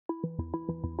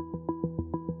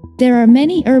There are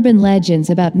many urban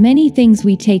legends about many things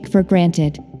we take for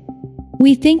granted.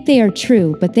 We think they are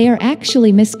true, but they are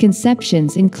actually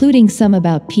misconceptions, including some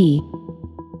about pee.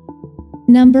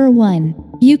 Number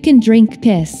 1. You can drink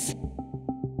piss.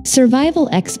 Survival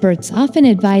experts often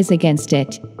advise against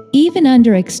it, even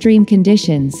under extreme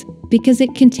conditions, because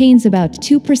it contains about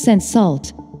 2%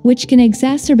 salt, which can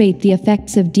exacerbate the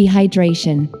effects of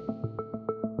dehydration.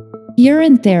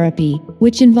 Urine therapy,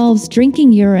 which involves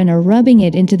drinking urine or rubbing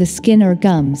it into the skin or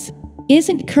gums,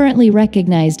 isn't currently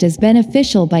recognized as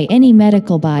beneficial by any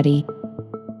medical body.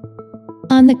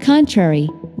 On the contrary,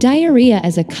 diarrhea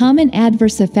is a common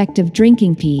adverse effect of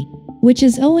drinking pee, which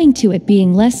is owing to it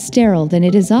being less sterile than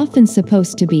it is often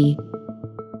supposed to be.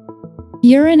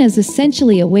 Urine is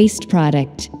essentially a waste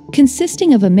product,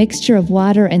 consisting of a mixture of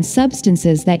water and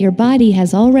substances that your body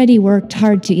has already worked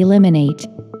hard to eliminate.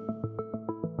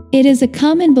 It is a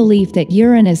common belief that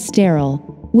urine is sterile,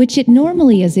 which it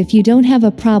normally is if you don't have a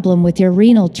problem with your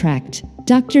renal tract,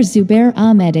 Dr. Zubair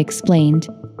Ahmed explained.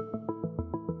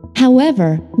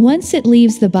 However, once it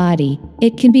leaves the body,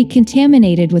 it can be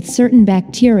contaminated with certain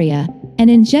bacteria, and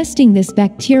ingesting this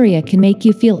bacteria can make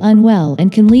you feel unwell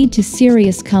and can lead to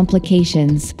serious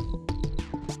complications.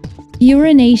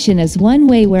 Urination is one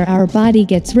way where our body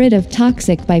gets rid of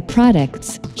toxic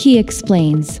byproducts, he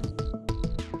explains.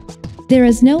 There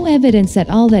is no evidence at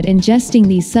all that ingesting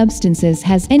these substances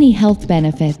has any health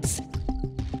benefits.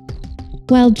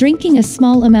 While drinking a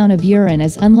small amount of urine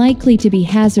is unlikely to be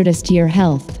hazardous to your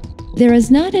health, there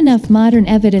is not enough modern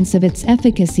evidence of its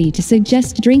efficacy to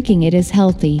suggest drinking it is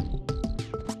healthy.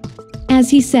 As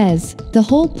he says, the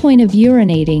whole point of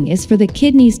urinating is for the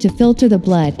kidneys to filter the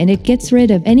blood, and it gets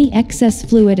rid of any excess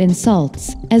fluid and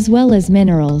salts, as well as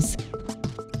minerals.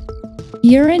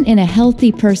 Urine in a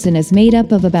healthy person is made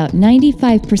up of about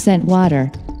 95%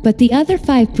 water, but the other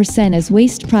 5% is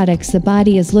waste products the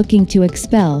body is looking to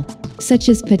expel, such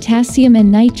as potassium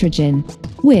and nitrogen,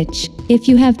 which, if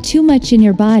you have too much in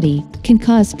your body, can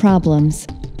cause problems.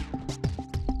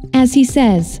 As he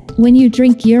says, when you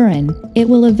drink urine, it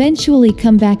will eventually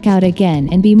come back out again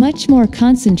and be much more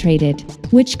concentrated,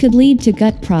 which could lead to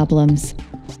gut problems.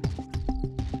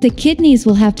 The kidneys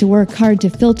will have to work hard to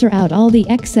filter out all the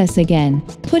excess again,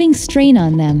 putting strain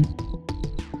on them.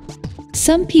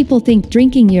 Some people think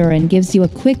drinking urine gives you a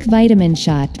quick vitamin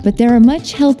shot, but there are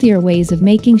much healthier ways of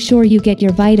making sure you get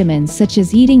your vitamins, such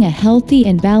as eating a healthy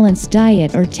and balanced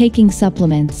diet or taking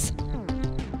supplements.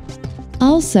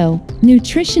 Also,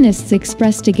 nutritionists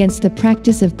expressed against the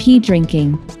practice of pee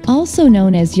drinking, also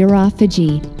known as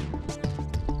urophagy.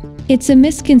 It's a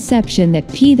misconception that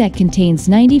pee that contains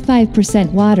 95%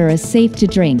 water is safe to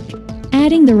drink.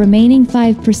 Adding the remaining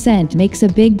 5% makes a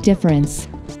big difference.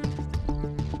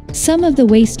 Some of the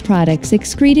waste products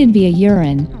excreted via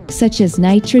urine, such as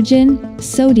nitrogen,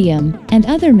 sodium, and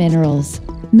other minerals,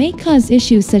 may cause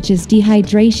issues such as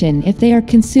dehydration if they are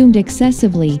consumed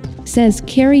excessively, says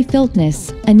Carrie Filtness,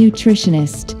 a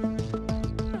nutritionist.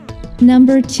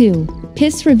 Number 2.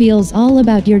 Piss reveals all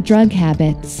about your drug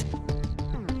habits.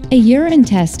 A urine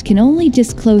test can only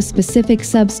disclose specific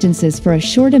substances for a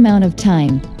short amount of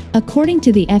time. According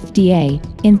to the FDA,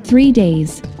 in 3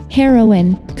 days,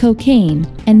 heroin, cocaine,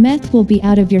 and meth will be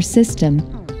out of your system,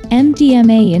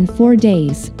 MDMA in 4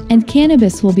 days, and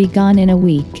cannabis will be gone in a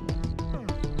week.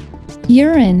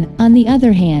 Urine, on the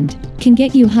other hand, can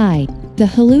get you high. The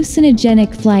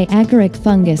hallucinogenic fly agaric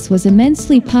fungus was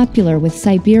immensely popular with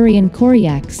Siberian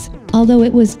Koryaks, although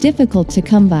it was difficult to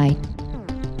come by.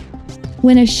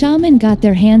 When a shaman got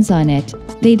their hands on it,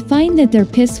 they'd find that their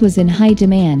piss was in high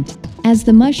demand, as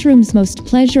the mushroom's most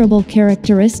pleasurable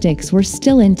characteristics were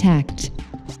still intact.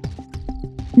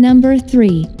 Number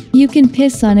 3. You can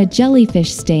piss on a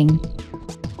jellyfish sting.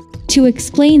 To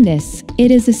explain this, it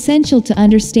is essential to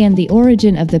understand the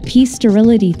origin of the pee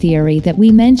sterility theory that we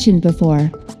mentioned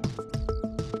before.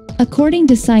 According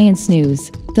to Science News,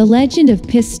 the legend of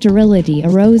piss sterility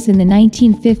arose in the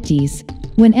 1950s,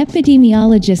 when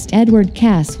epidemiologist Edward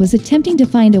Cass was attempting to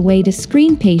find a way to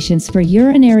screen patients for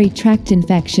urinary tract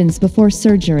infections before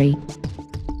surgery.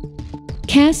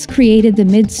 Cass created the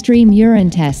midstream urine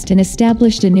test and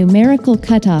established a numerical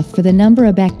cutoff for the number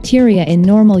of bacteria in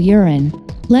normal urine,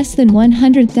 less than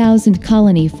 100,000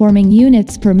 colony-forming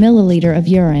units per milliliter of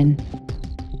urine.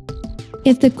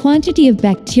 If the quantity of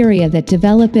bacteria that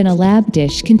develop in a lab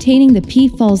dish containing the pee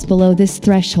falls below this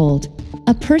threshold,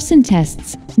 a person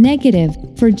tests negative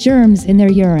for germs in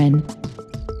their urine.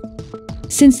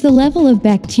 Since the level of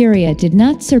bacteria did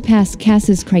not surpass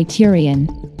Cass's criterion,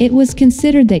 it was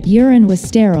considered that urine was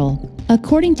sterile,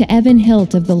 according to Evan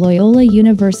Hilt of the Loyola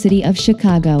University of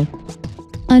Chicago.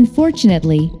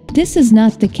 Unfortunately, this is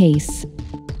not the case.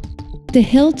 The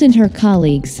Hilt and her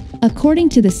colleagues, according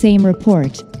to the same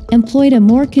report, employed a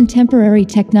more contemporary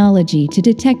technology to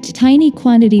detect tiny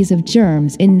quantities of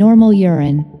germs in normal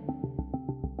urine.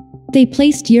 They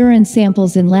placed urine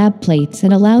samples in lab plates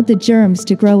and allowed the germs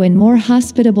to grow in more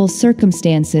hospitable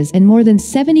circumstances, and more than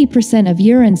 70% of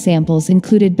urine samples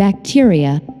included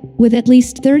bacteria, with at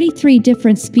least 33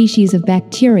 different species of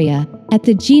bacteria at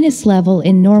the genus level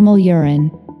in normal urine.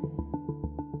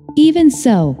 Even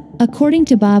so, according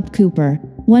to Bob Cooper,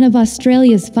 one of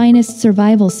Australia's finest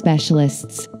survival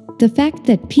specialists, the fact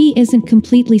that pee isn't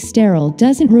completely sterile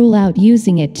doesn't rule out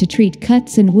using it to treat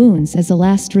cuts and wounds as a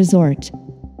last resort.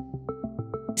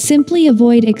 Simply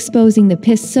avoid exposing the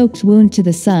piss-soaked wound to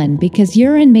the sun because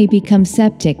urine may become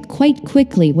septic quite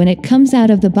quickly when it comes out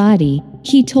of the body,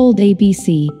 he told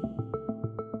ABC.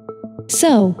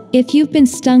 So, if you've been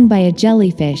stung by a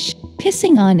jellyfish,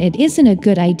 pissing on it isn't a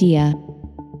good idea.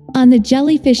 On the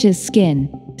jellyfish's skin,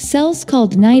 cells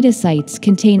called cnidocytes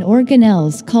contain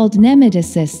organelles called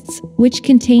nematocysts, which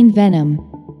contain venom.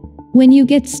 When you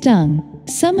get stung,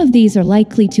 some of these are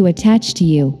likely to attach to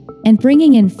you, and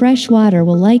bringing in fresh water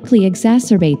will likely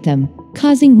exacerbate them,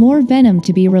 causing more venom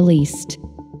to be released.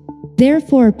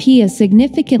 Therefore, pee is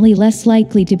significantly less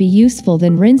likely to be useful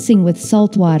than rinsing with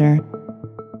salt water.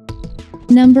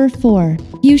 Number 4.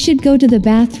 You should go to the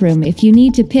bathroom if you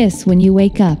need to piss when you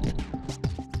wake up.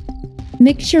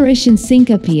 Micturition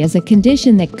syncope is a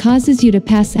condition that causes you to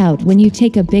pass out when you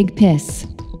take a big piss.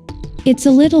 It's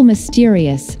a little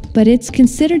mysterious, but it's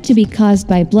considered to be caused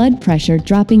by blood pressure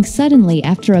dropping suddenly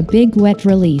after a big wet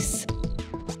release.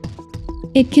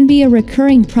 It can be a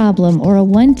recurring problem or a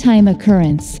one-time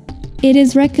occurrence. It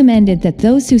is recommended that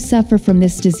those who suffer from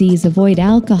this disease avoid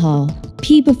alcohol,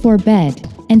 pee before bed,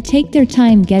 and take their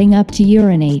time getting up to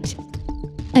urinate.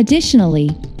 Additionally,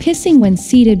 pissing when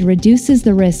seated reduces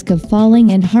the risk of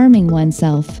falling and harming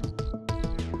oneself.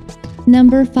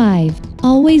 Number 5.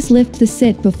 Always lift the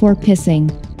seat before pissing.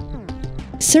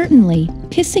 Certainly,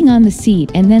 pissing on the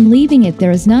seat and then leaving it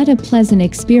there is not a pleasant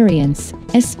experience,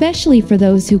 especially for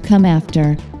those who come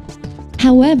after.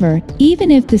 However,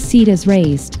 even if the seat is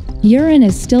raised, urine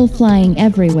is still flying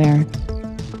everywhere.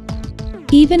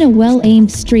 Even a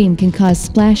well-aimed stream can cause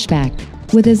splashback,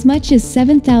 with as much as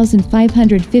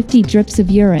 7,550 drips of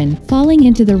urine falling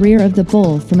into the rear of the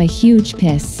bowl from a huge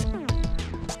piss.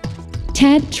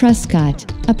 Tad Truscott,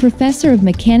 a professor of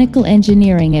mechanical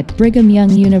engineering at Brigham Young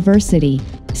University,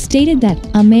 stated that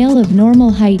a male of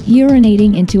normal height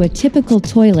urinating into a typical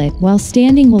toilet while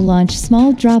standing will launch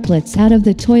small droplets out of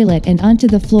the toilet and onto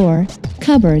the floor,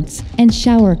 cupboards, and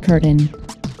shower curtain.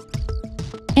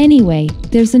 Anyway,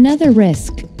 there's another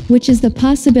risk, which is the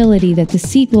possibility that the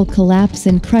seat will collapse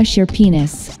and crush your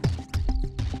penis.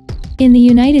 In the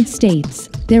United States,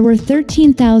 there were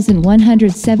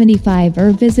 13,175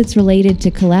 visits related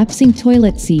to collapsing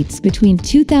toilet seats between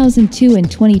 2002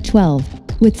 and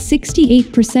 2012, with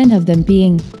 68% of them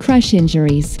being crush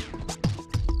injuries.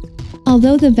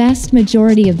 Although the vast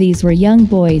majority of these were young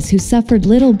boys who suffered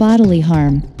little bodily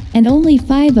harm, and only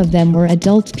 5 of them were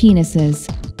adult penises.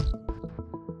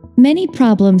 Many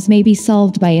problems may be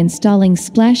solved by installing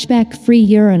splashback-free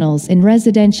urinals in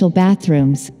residential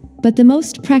bathrooms, but the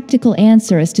most practical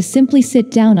answer is to simply sit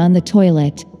down on the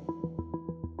toilet.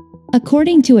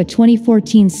 According to a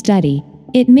 2014 study,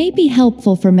 it may be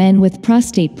helpful for men with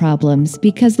prostate problems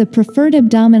because the preferred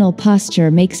abdominal posture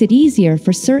makes it easier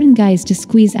for certain guys to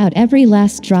squeeze out every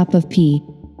last drop of pee.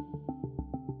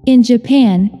 In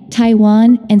Japan,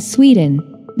 Taiwan, and Sweden,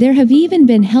 there have even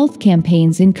been health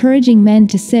campaigns encouraging men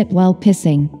to sit while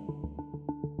pissing.